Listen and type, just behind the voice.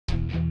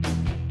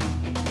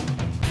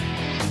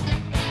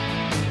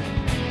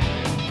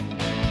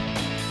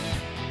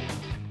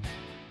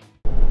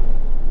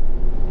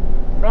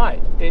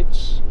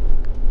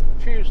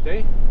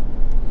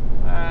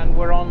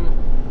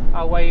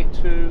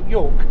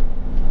York.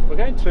 We're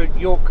going to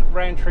York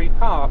Rowntree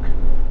Park,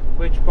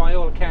 which by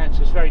all accounts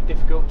is very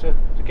difficult to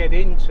get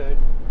into.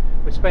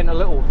 We spent a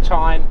little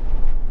time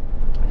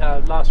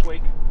last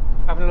week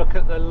having a look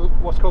at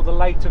what's called the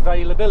late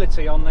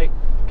availability on the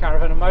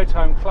Caravan and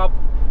Motorhome Club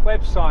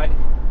website,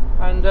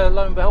 and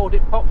lo and behold,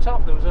 it popped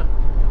up. There was a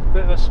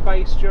bit of a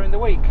space during the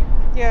week.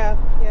 Yeah.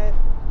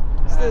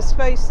 So the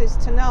space is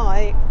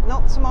tonight,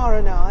 not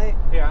tomorrow night,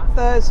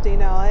 Thursday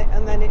night,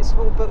 and then it's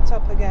all booked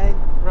up again.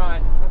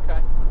 Right,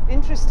 okay.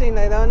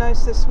 Interestingly though, I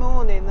noticed this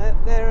morning that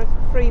there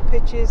are free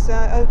pitches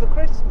over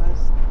Christmas.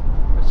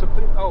 Some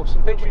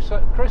pitches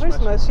at Christmas?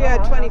 Christmas, yeah,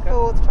 right,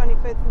 24th, okay.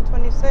 25th and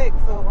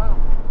 26th. Oh, wow.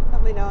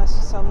 That'd be nice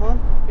for someone.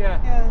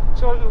 Yeah.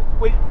 So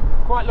we're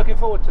quite looking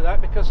forward to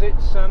that, because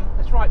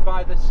it's right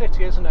by the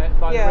city, isn't it?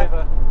 By the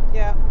river.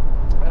 Yeah.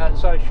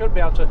 So you should be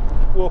able to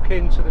walk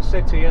into the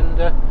city and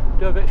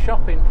do a bit of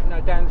shopping, you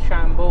know, down the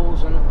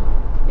Shambles and.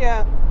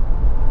 Yeah,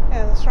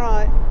 that's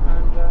right.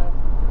 And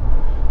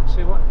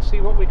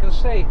see what we can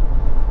see.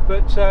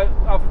 But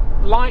I've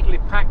lightly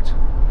packed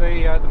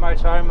the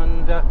motorhome,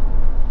 and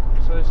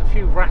so there's a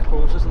few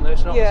rattles, isn't there?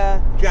 It's not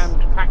as jammed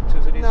packed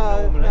as it is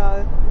normally.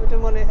 No, we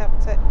didn't want to have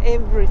to take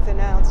everything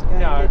out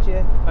again, did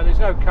you? And there's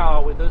no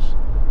car with us.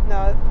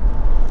 No,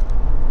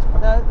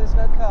 there's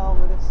no car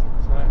with us.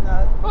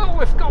 No. Oh,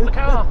 we've got the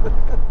car!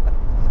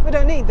 We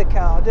don't need the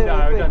car, do we?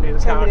 No, we don't need the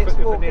car if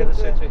we're near the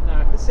city.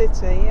 No. The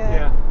city,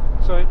 yeah.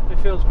 So it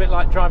feels a bit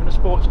like driving a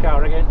sports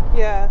car again.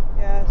 Yeah.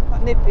 It's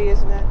quite nippy,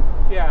 isn't it?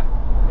 Yeah.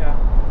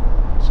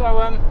 So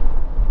I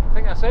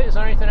think that's it. Is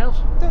there anything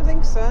else? Don't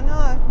think so.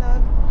 No.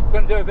 We're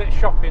going to do a bit of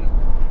shopping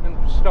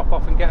and stop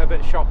off and get a bit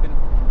of shopping,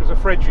 because the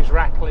fridge is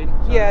rattling.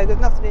 So. Yeah, there's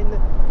nothing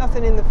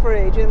in the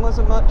fridge, and there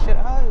wasn't much at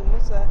home,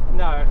 was there?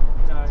 No.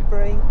 To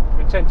bring.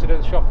 We tend to do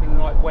the shopping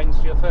like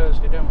Wednesday or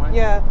Thursday, don't we?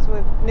 Yeah, so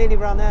we've nearly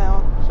run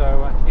out.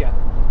 So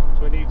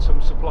so we need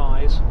some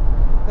supplies.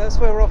 That's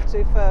where we're off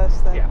to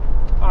first then. Yeah.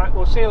 All right,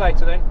 we'll see you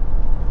later then.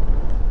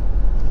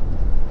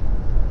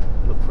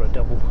 Look for a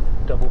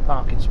double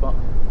parking spot.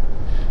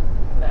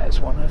 There's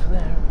one over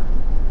there.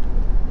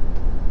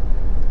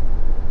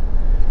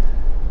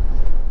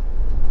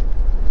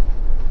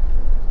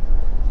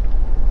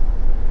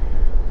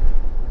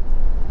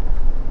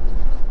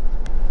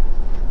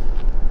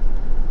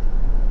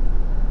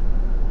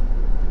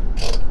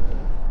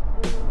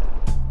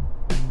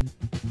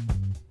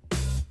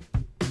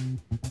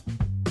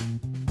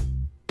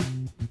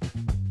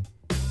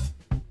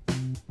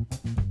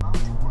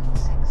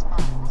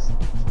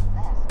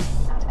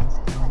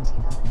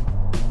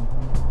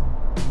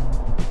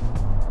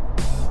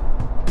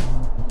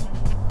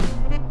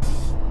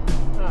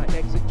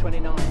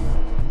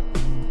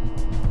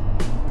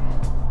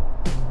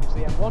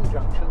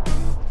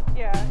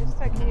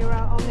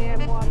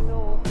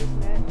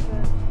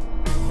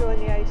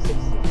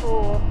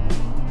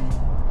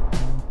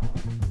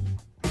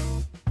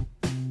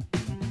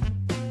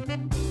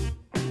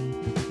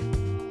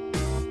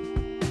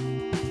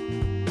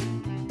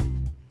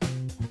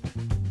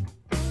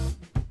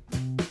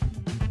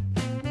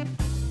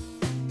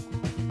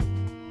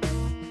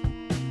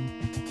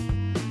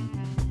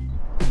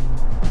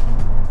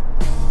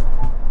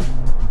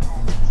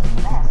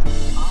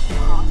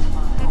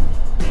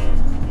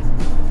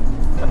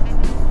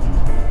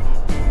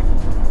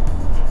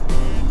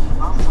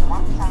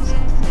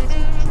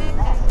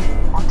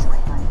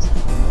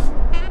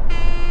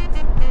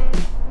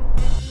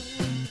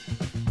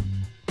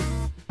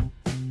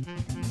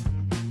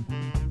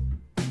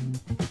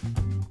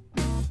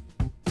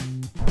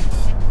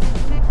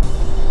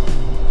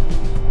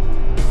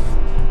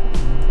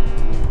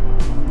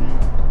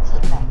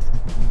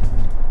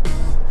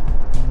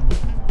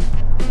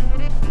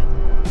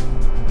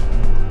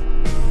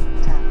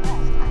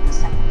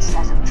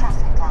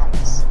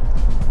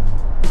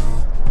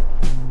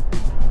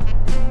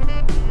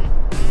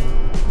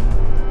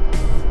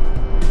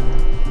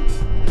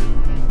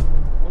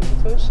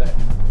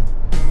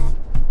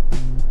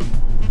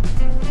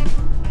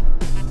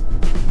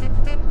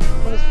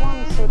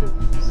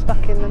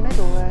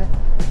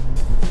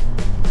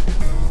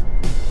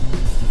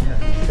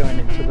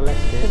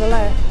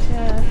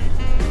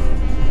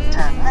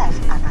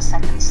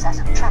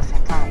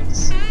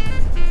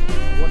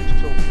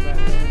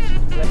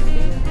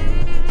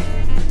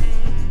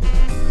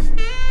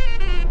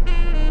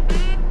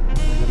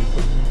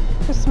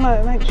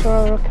 Make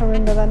sure I can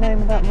remember the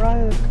name of that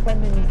road,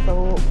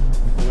 Clementhorpe.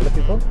 What are we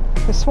looking for?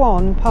 The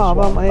Swan pub,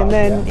 aren't we? And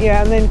then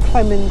and then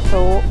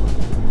Clementhorpe.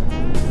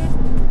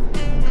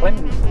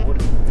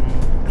 Clementhorpe?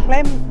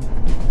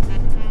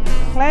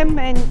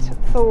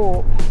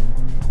 Clementhorpe.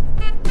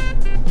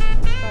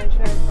 Strange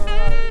name for a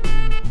road.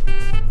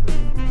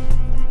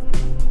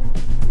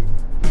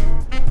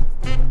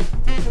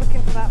 You're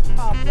looking for that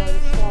pub though, the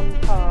Swan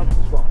pub.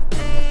 Swan.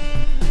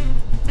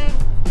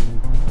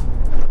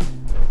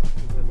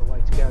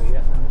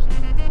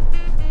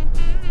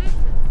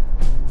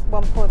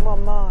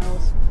 1.1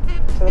 miles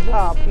to the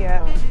pub,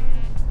 yeah.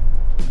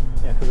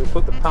 Yeah, because we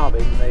put the pub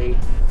in the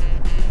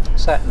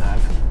sat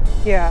nav.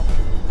 Yeah.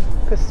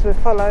 Because we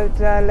followed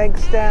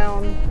Legs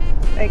Down,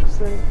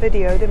 excellent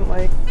video, didn't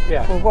we?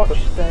 Yeah. Or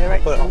watched their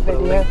excellent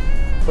video.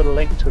 Put a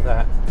link to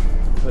that.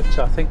 But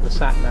I think the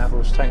sat nav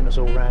was taking us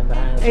all around the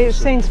house. It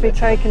seemed to be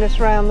taking us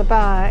round the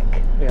back.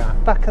 Yeah.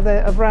 Back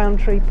of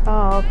Rowntree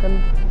Park, and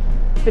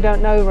if we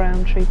don't know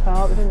Rowntree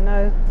Park, we didn't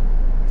know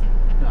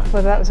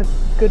whether that was a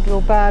good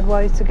or bad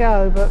way to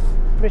go. But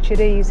Richard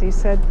Easy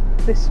said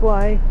this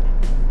way.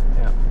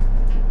 Yeah.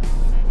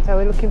 So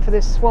we're looking for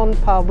this Swan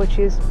pub, which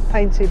is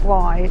painted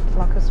white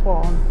like a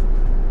swan.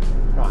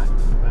 Right.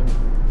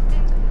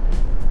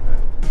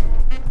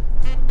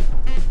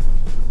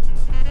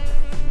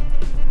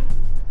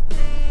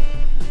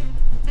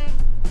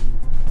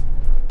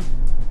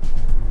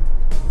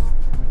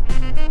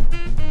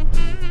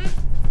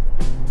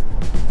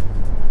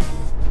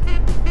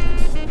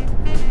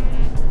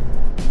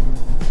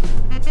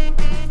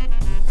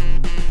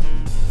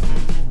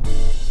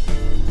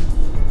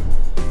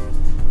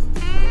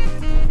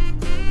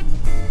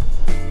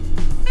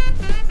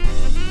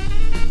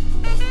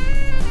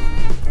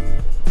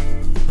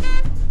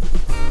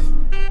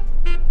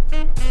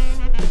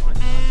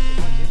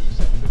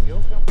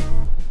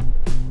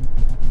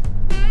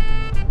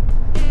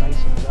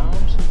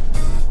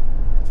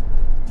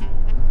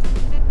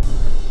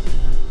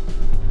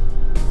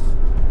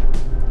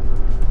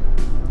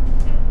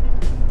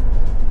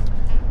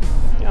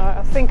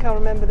 I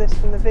remember this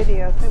from the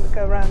video. I think we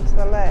go around to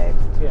the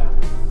left. Yeah.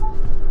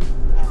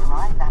 You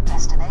arrive at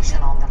destination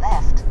on the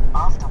left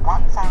after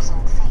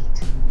 1,000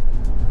 feet.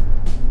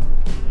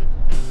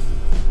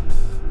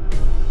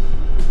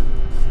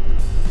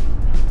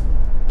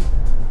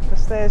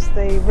 Because there's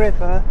the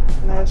river,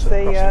 and there's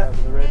the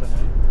over the river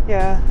now.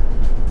 Yeah,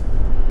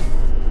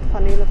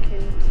 funny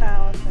looking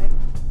tower thing.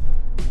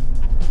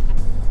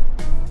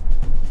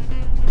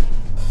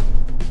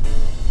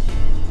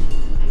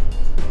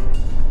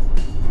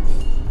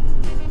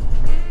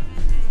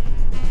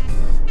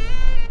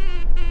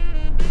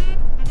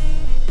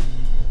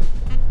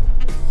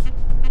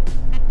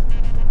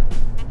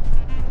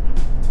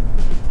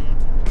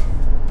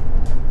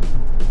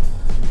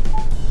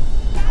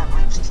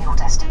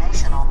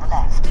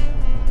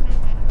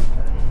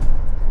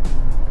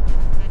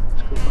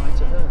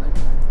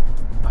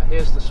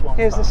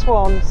 Here's the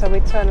Swan, so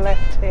we turn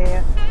left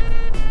here.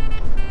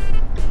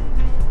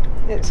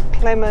 It's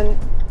Clementhorpe.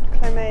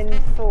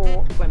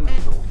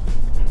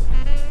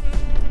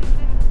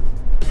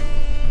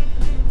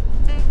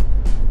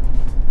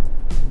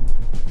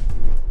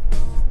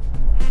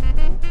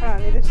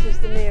 Apparently this is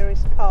the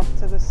nearest pub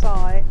to the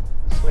site.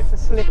 The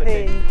slip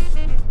in.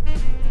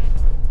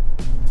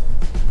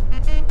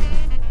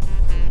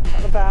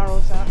 Got the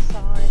barrels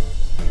outside.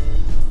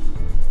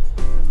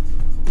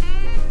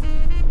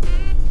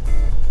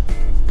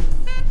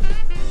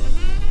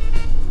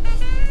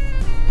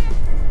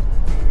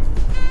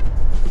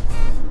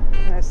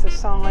 The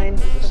sign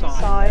for the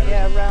site,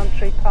 yeah,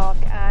 Rowntree Park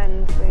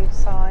and the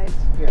site.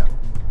 Yeah.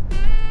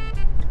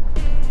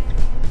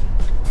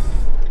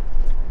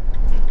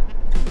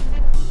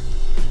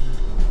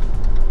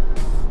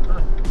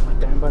 Right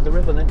down by the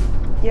river then.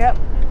 Yep.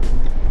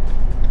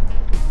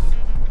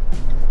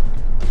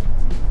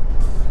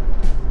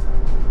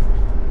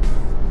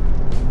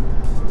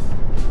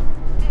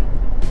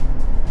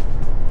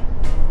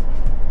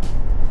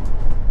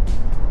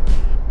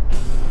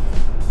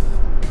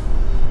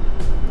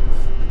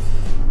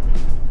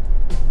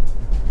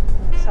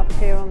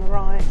 Here on the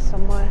right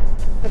somewhere.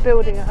 They're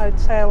building a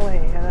hotel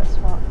here, that's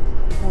what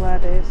all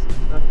that is.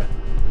 Okay.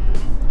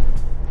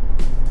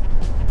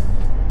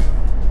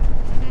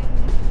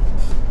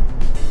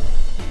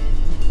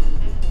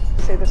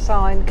 See the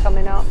sign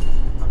coming up.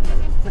 Okay.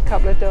 And a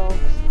couple of dogs.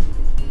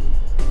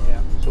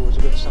 Yeah, it's always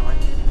a good sign.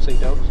 See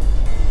dogs.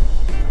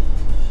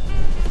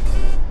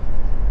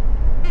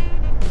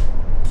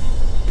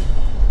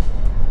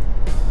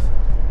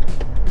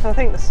 I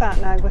think the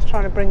sat-nav was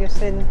trying to bring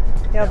us in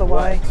the other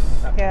way.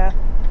 Okay. Yeah.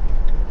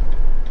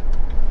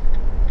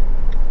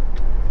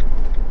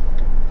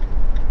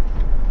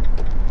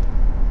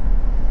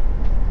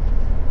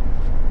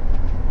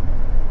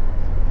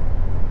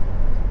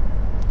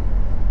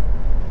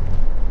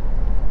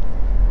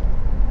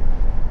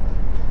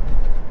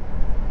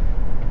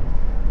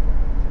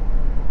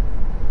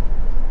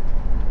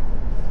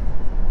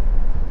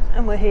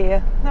 And we're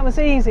here. That was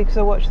easy because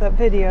I watched that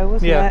video,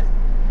 wasn't it?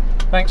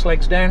 Thanks,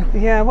 Legs Down.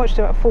 Yeah, I watched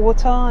it about 4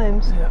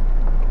 times. Yeah.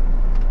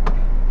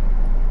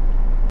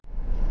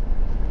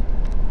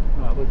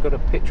 Right, we've got a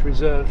pitch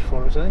reserved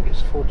for us. I think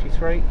it's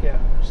 43. Yeah,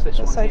 it's this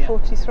one. Let's say here.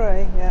 43.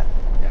 Yeah.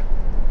 Yeah.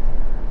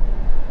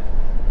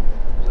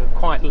 They're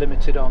quite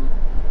limited on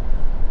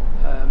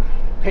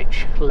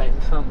pitch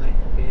length, aren't they?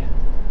 Here.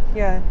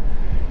 Yeah. You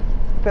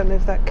better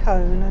move that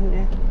cone, haven't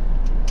you?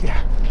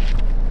 Yeah.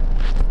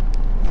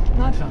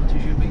 Nice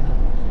advantage you'd be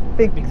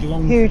big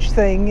long huge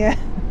thing, yeah.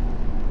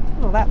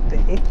 Not that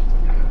big,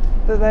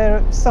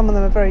 but some of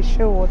them are very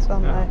short,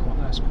 aren't they?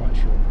 That's quite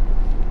short.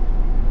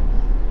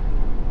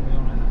 Are we all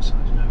on that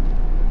side? No.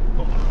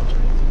 Bottom or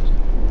anything, is it?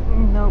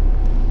 Nope.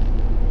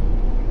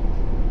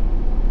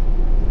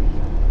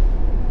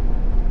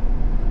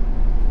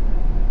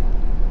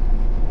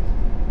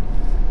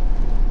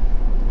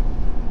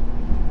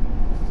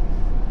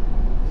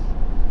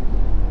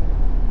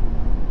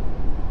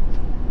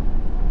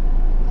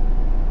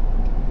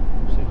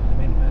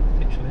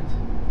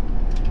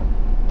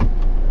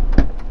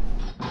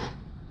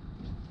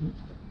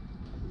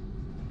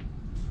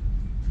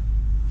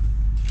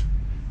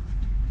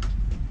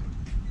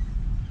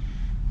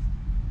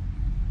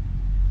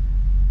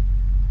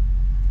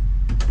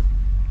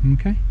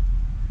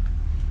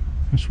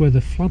 That's where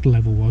the flood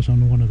level was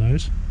on one of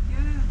those.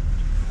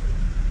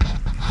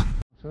 Yeah.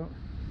 So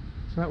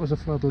that was a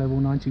flood level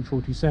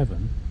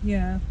 1947.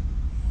 Yeah.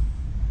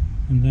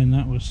 And then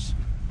that was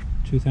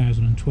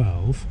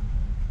 2012.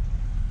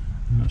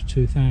 And that's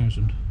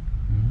 2000.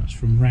 And that's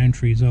from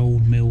Rowntree's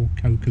old mill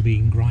cocoa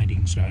bean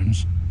grinding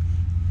stones.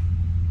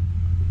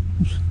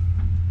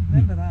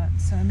 Remember that?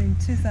 So I mean,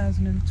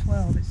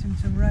 2012 it seemed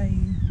to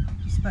rain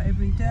just about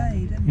every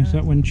day, didn't it? Is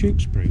that when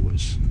Tewkesbury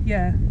was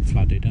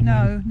flooded?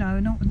 No, not oh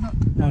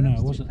no, it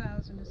it wasn't.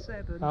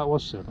 2007. Oh, it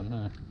was 7,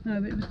 no.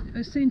 No, but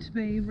it seemed to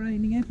be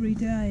raining every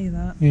day,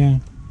 that. Yeah.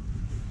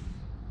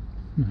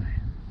 No.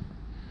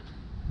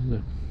 It's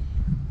a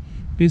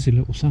busy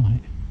little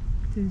site.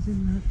 It is,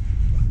 isn't it?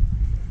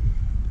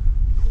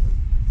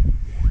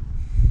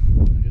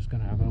 I'm just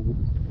going to have a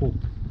walk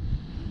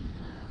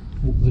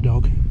the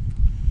dog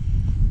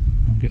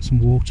and get some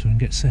water and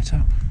get set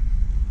up.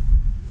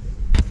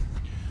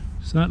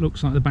 So that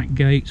looks like the back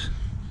gate.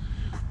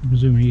 I'm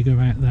presuming you go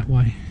out that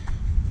way.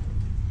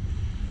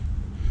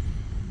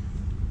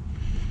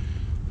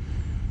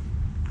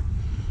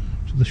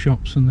 To the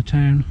shops and the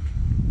town.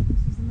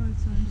 This is the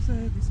motorhome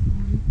service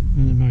point.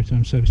 And the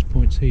motorhome service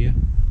point's here.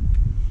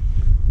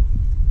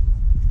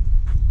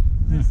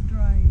 There's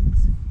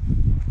drains.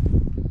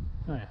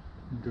 Oh yeah,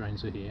 the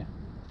drains are here.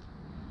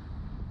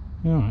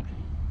 Alright.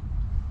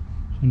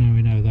 So now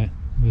we know that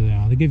where they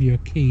are. They give you a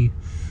key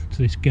to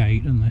this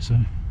gate, don't they? So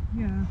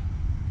yeah.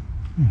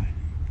 right.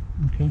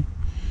 Okay.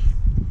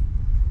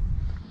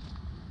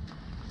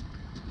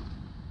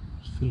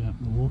 Just fill up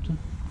the water.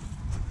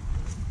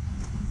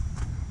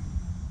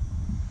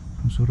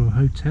 Some sort of a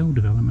hotel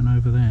development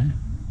over there.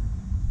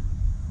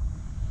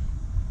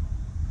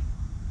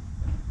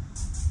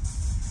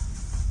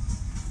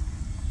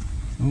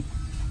 Oh.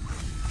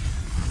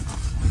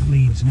 The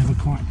lead's never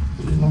quite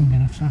long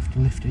enough, so I have to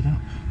lift it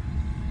up.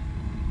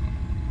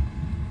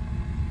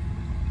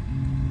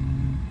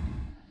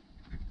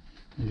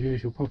 As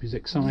usual, Poppy's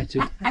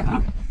excited.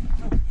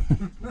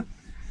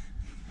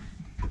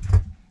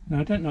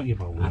 No, don't knock your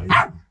bowl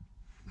over.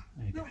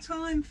 Not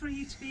time for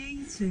you to be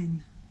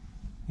eating.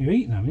 You've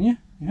eaten, haven't you?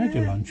 You had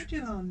your lunch. You had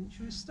your lunch.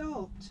 You were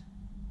stopped.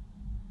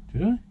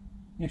 Did I?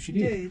 Yes, you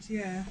did. You did,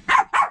 yeah.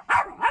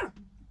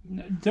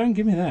 No, don't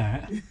give me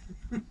that.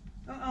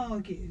 Don't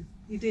argue.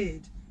 You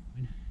did.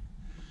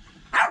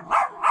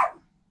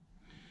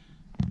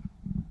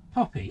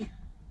 Poppy,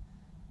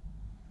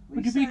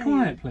 would you be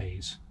quiet,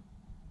 please?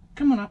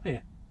 Come on up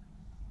here.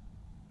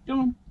 Go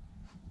on.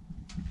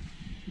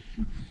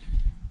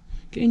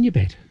 Get in your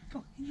bed.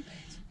 Go in your bed.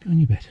 Go in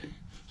your bed.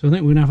 So I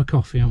think we're going to have a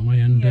coffee, aren't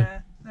we? And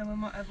yeah, then we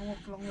might have a walk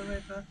along the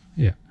river.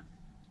 Yeah.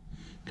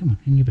 Come on,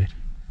 in your bed.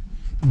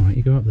 Alright,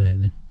 you go up there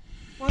then.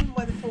 One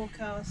weather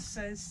forecast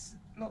says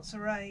lots of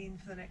rain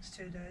for the next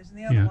 2 days, and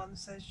the other one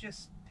says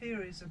just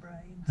periods of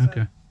rain. So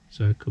okay,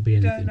 so it could be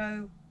anything.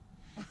 Don't know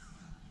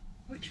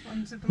which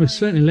ones are blame. Well, it's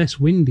certainly less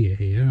windier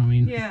here. I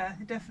mean, yeah,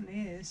 it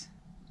definitely is.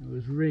 It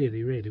was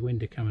really, really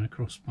windy coming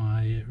across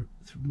by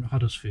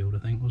Huddersfield, I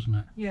think, wasn't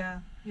it? Yeah,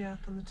 yeah,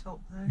 up on the top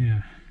there.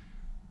 Yeah,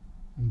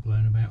 and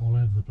blown about all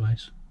over the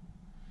place.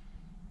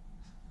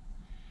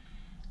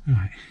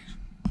 Right.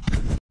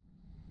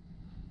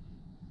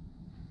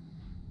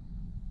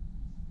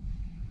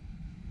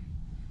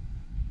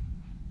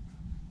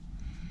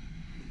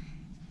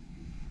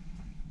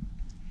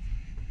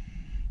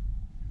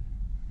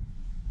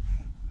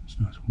 It's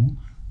nice and warm.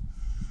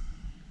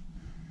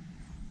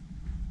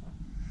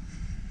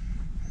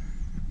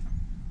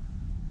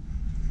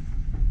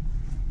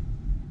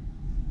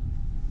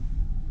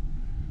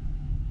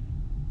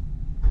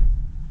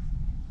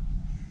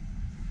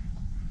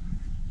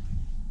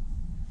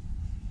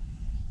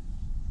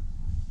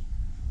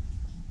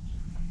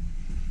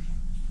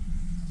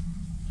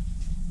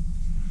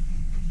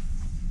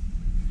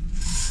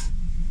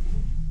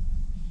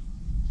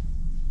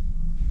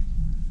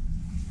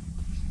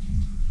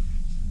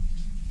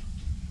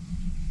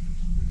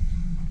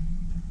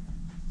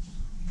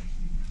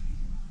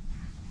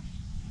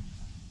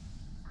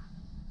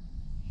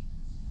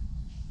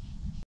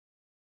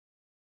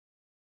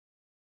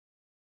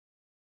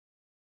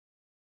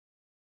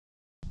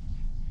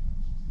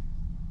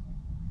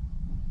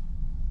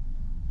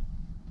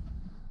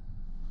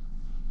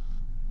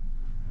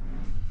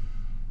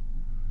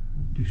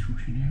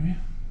 Dishwashing area.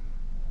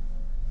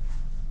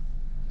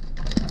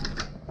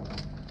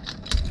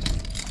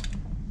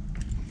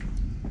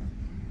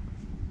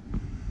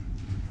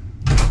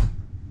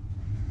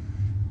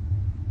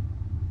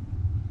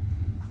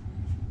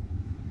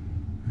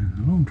 And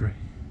the laundry.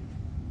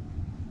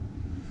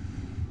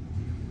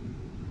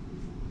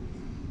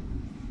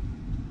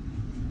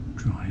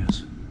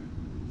 Dryers.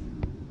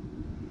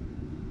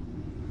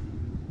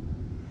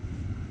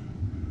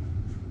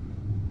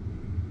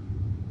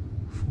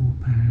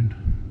 £4.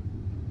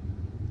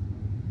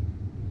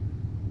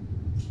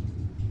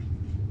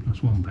 That's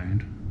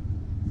 £1.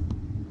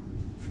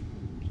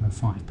 So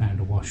 £5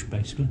 a wash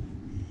basically.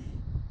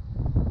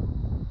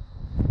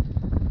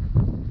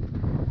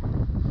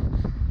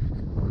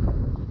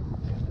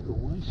 Chemical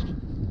waste.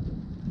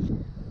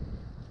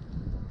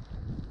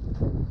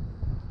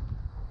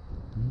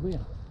 we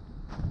are.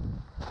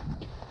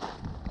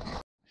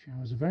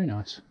 Showers are very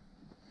nice.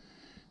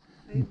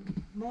 Are they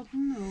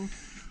modern or?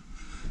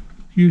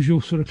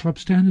 Usual sort of club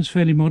standards,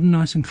 fairly modern,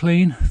 nice and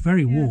clean,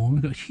 very warm.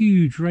 They've got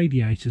huge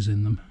radiators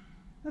in them.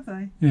 Have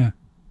they? Yeah.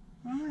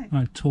 Right.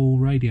 Like tall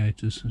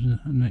radiators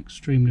and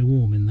extremely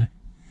warm in there.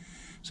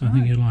 So I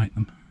think you'll like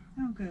them.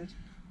 Oh, good.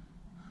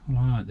 Well,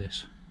 I like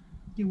this.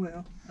 You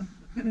will. I'm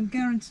going to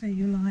guarantee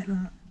you like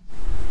that.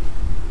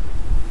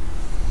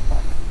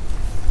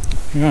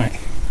 Right.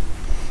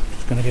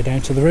 Just going to go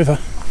down to the river.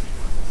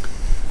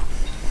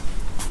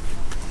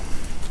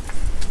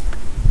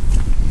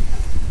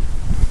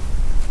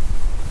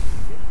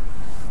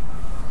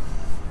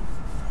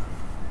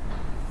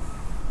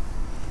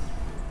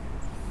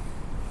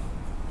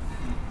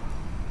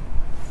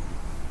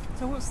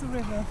 So what's the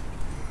river?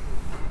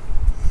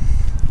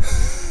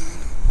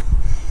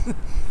 I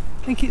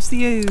think it's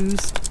the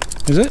Ouse.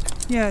 Is it?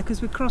 Yeah,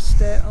 because we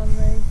crossed it on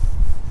the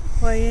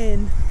way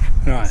in.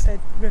 Right. It said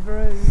River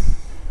Ouse.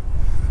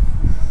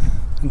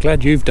 I'm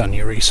glad you've done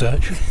your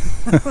research.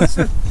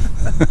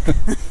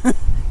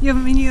 You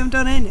haven't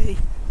done any?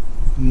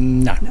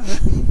 No. No.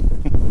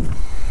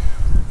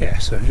 Yeah,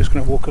 so I'm just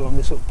going to walk along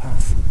this little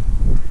path.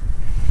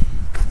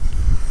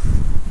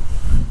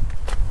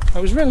 It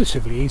was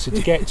relatively easy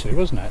to get to,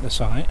 wasn't it, the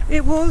site?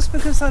 It was,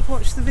 because I'd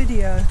watched the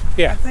video.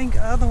 Yeah. I think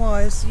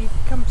otherwise you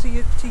come to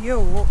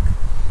York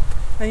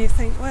and you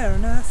think, where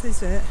on earth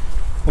is it?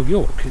 Well,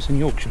 York, it's in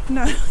Yorkshire.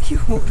 No,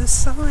 York, the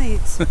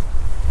site.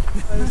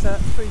 I was at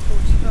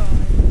 3:45.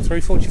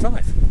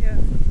 3:45? Yeah.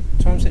 What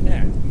time is it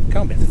now?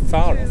 Can't be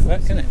far off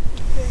that, can it?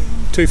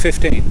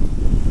 2:15.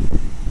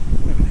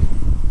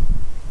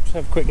 Let's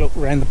have a quick look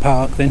around the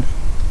park then.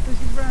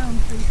 This is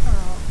Rowntree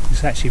Park.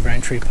 It's actually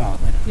Rowntree Park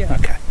then? Yeah.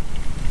 Okay.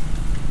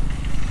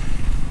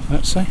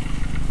 Let's see.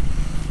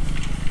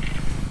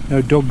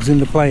 No dogs in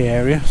the play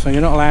area, so you're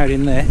not allowed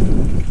in there.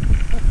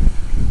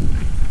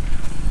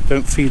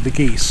 Don't feed the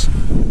geese.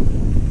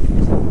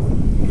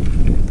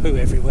 Poo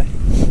everywhere.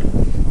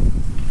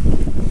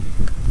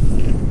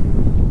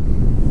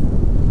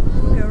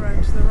 We'll go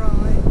around to the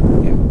right.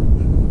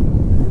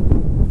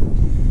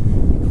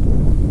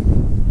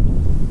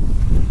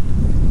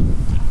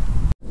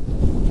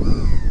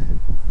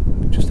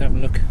 Yeah. Just have a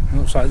look. It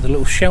looks like the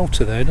little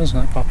shelter there, doesn't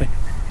it, Poppy?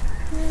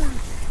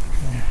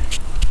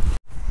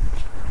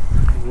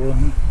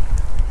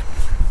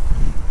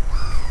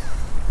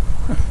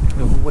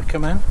 Little wicker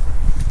man,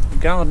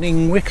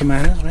 gardening wicker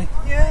man, isn't he?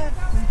 Yeah.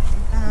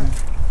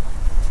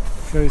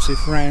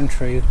 Joseph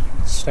Rowntree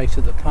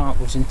stated that the park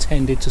was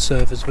intended to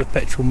serve as a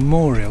perpetual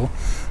memorial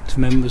to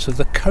members of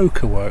the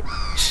coca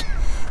works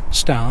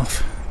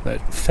staff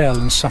that fell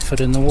and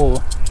suffered in the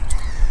war.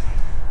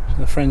 So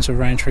the Friends of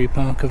Rowntree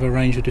Park have a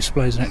range of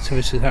displays and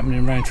activities happening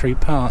in Rowntree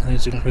Park.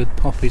 These include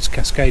poppies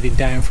cascading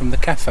down from the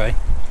cafe.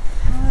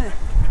 Right.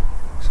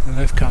 So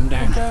they've come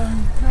down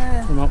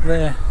There. from up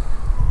there.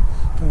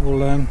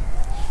 All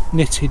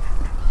knitted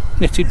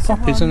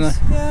poppies, aren't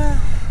they? Yeah.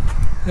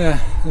 Yeah,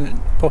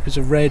 poppies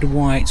are red,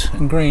 white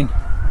and green.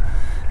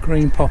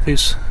 Green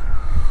poppies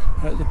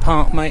at the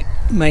park may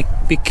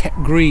be kept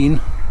green.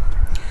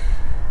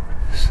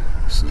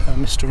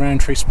 Mr.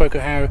 Rowntree spoke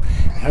of how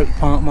he hoped the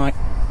park might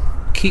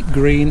keep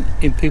green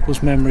in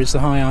people's memories the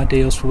high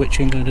ideals for which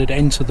England had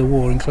entered the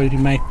war,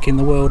 including making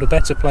the world a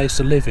better place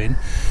to live in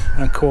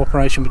and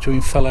cooperation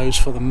between fellows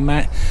for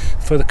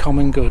the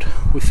common good.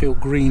 We feel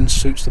green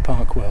suits the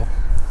park well.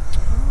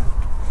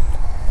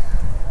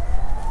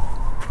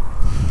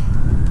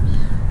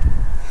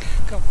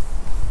 Come.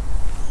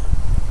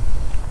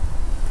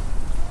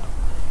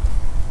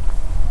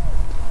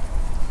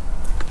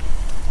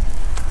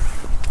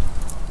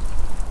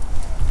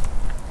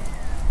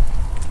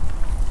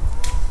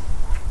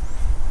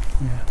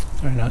 Yeah,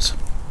 very nice.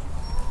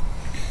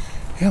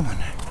 Come on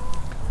now.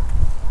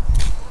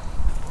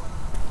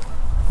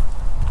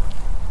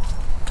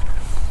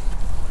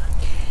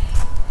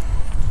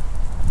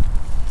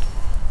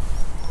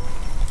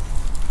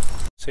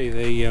 See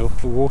the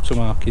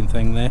watermarking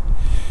thing there.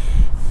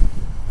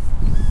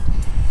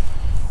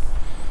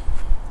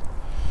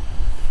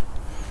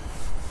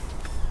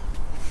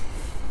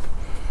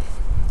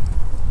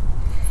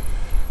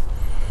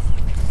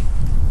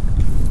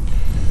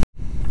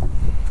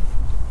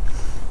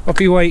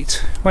 Poppy,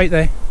 wait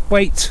there,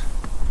 wait.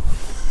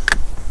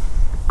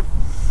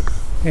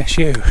 Yes,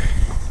 you.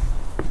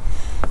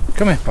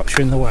 Come here, Pops,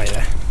 you're in the way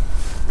there.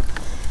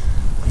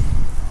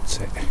 That's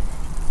it.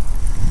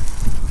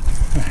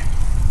 Right.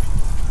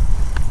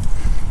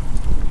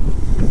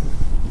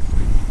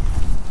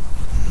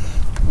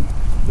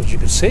 Because you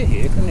could sit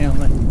here, couldn't you, on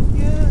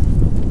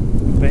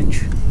the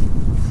bench?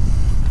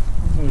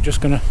 We're just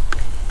going to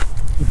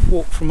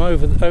walk from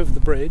over the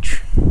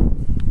bridge.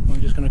 We're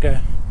just going to go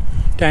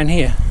down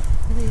here.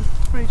 The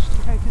bridge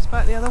to take us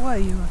back the other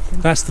way, you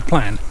reckon? That's the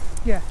plan.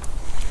 Yeah.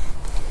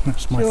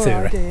 That's my Your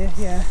theory. idea,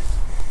 yeah.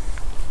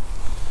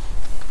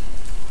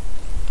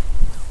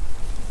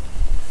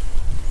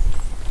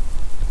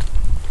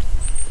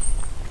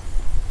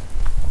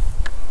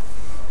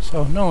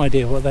 So I've no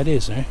idea what that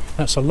is now.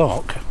 That's a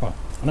lock. Well,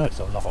 I know it's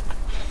a lock.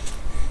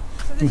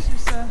 So this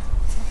is like a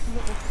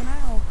little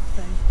canal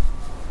thing.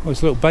 Well,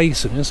 it's a little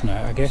basin, isn't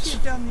it, I guess? Should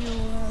have done your...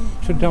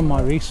 should have done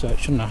my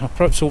research, shouldn't I? I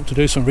perhaps ought to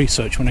do some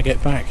research when I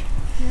get back.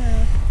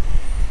 Yeah.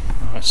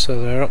 Right,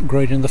 so they're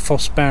upgrading the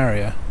Foss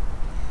barrier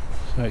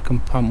so it can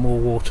pump more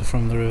water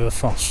from the River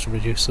Foss to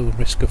reduce the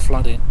risk of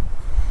flooding.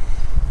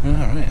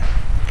 Alright,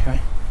 okay.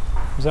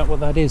 Is that what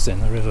that is then,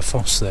 the River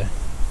Foss there?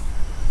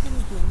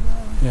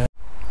 Yeah.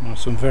 Well,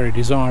 some very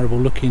desirable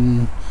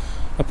looking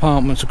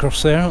apartments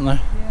across there, aren't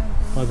there? Yeah.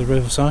 By the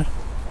riverside.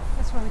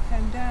 That's where we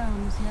came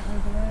down, isn't it,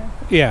 over there?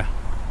 Yeah.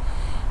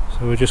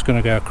 So we're just going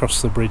to go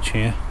across the bridge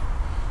here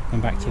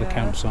and back to the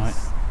campsite.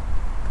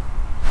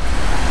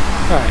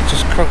 Right,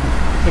 just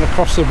going to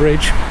cross the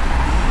bridge.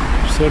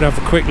 Just thought I'd have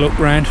a quick look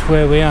round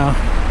where we are.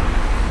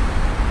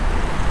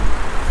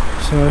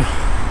 So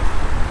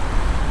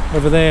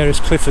over there is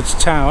Clifford's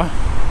Tower.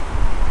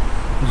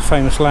 It's a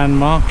famous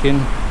landmark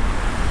in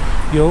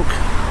York.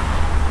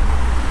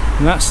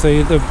 And that's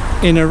the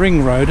inner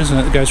ring road, isn't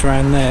it, that goes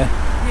around there?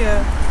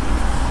 Yeah.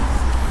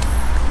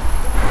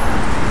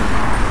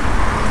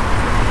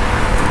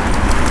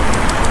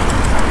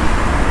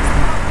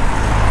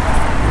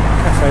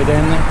 Cafe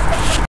down there.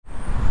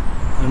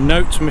 A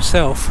note to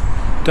myself,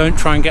 don't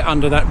try and get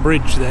under that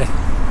bridge there.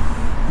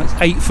 That's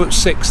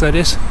 8'6", that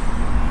is.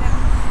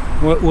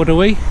 Yeah. What are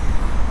we?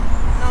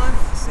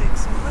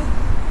 9'6", aren't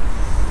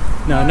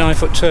we? No,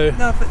 9'2".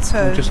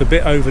 9'2". Just a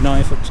bit over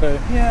 9'2".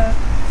 Yeah.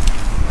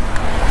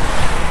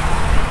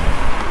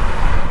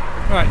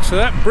 Right, so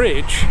that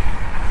bridge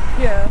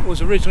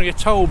was originally a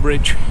toll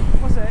bridge.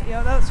 Was it?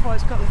 Yeah, that's why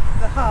it's got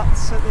the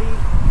huts at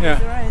the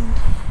other end.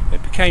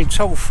 It became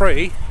toll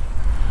free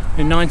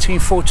in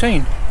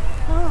 1914.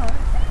 Oh.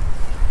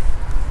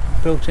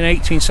 Built in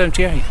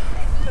 1878.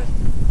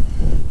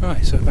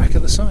 Right, so back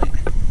at the site.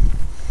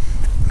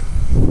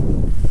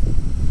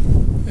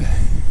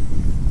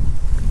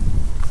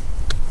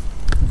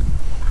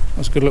 That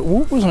was a good little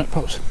walk, wasn't it,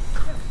 Pops?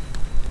 How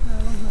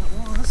long that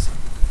was.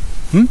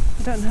 Hmm?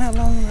 I don't know how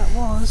long that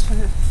was. But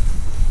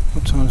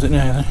What time is it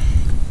now then?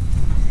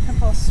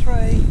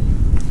 3:30.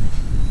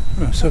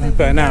 Oh, so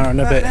about an hour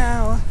and a bit. An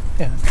hour.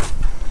 Yeah.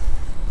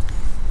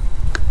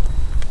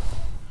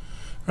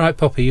 Right,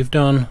 Poppy, you've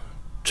done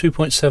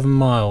 2.7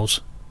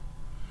 miles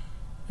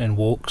in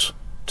walks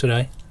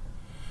today.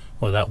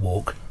 Well, that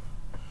walk.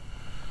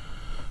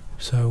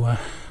 So I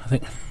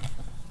think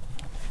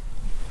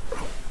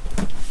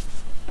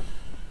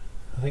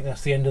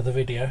that's the end of the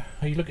video.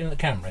 Are you looking at the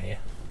camera here?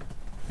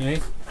 Yeah?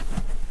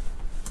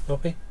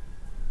 Poppy?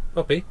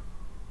 Poppy?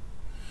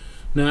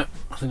 No,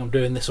 I think I'm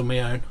doing this on my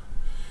own.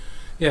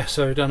 Yeah,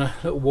 so we've done a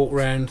little walk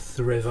around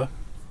the river.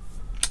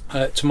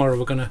 Tomorrow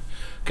we're going to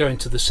go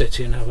into the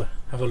city and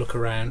have a look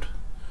around,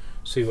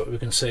 see what we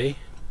can see.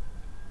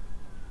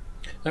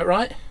 Is that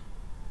right?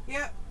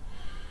 Yeah.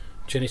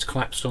 Jenny's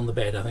collapsed on the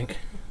bed, I think.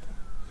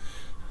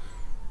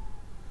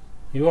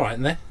 You alright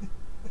in there?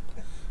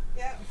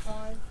 Yeah, I'm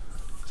fine.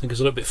 I think it's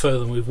a little bit further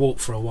than we've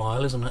walked for a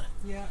while, isn't it?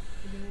 Yeah,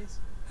 it is.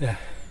 Yeah.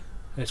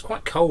 And it's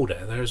quite cold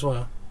out there as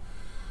well.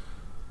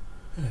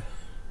 Yeah.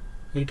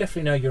 You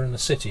definitely know you're in the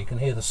city. You can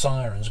hear the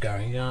sirens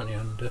going, aren't you?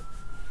 And,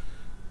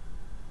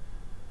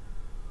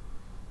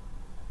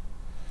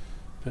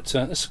 but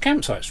this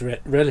campsite's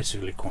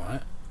relatively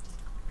quiet.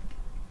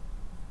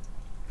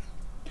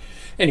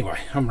 Anyway,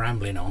 I'm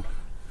rambling on.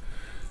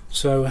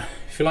 So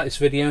if you like this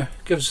video,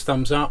 give us a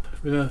thumbs up.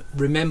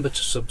 Remember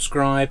to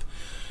subscribe.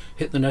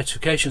 Hit the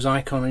notifications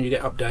icon and you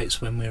get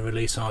updates when we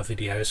release our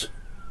videos.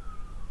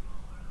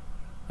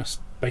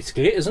 That's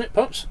basically it, isn't it,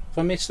 Pops? Have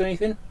I missed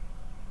anything?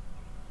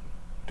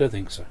 Don't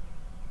think so.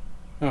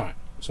 Alright,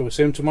 so we'll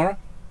see him tomorrow.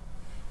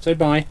 Say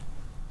bye.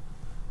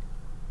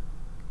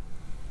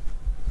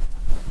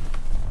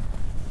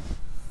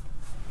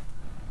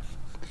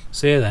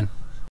 See you then.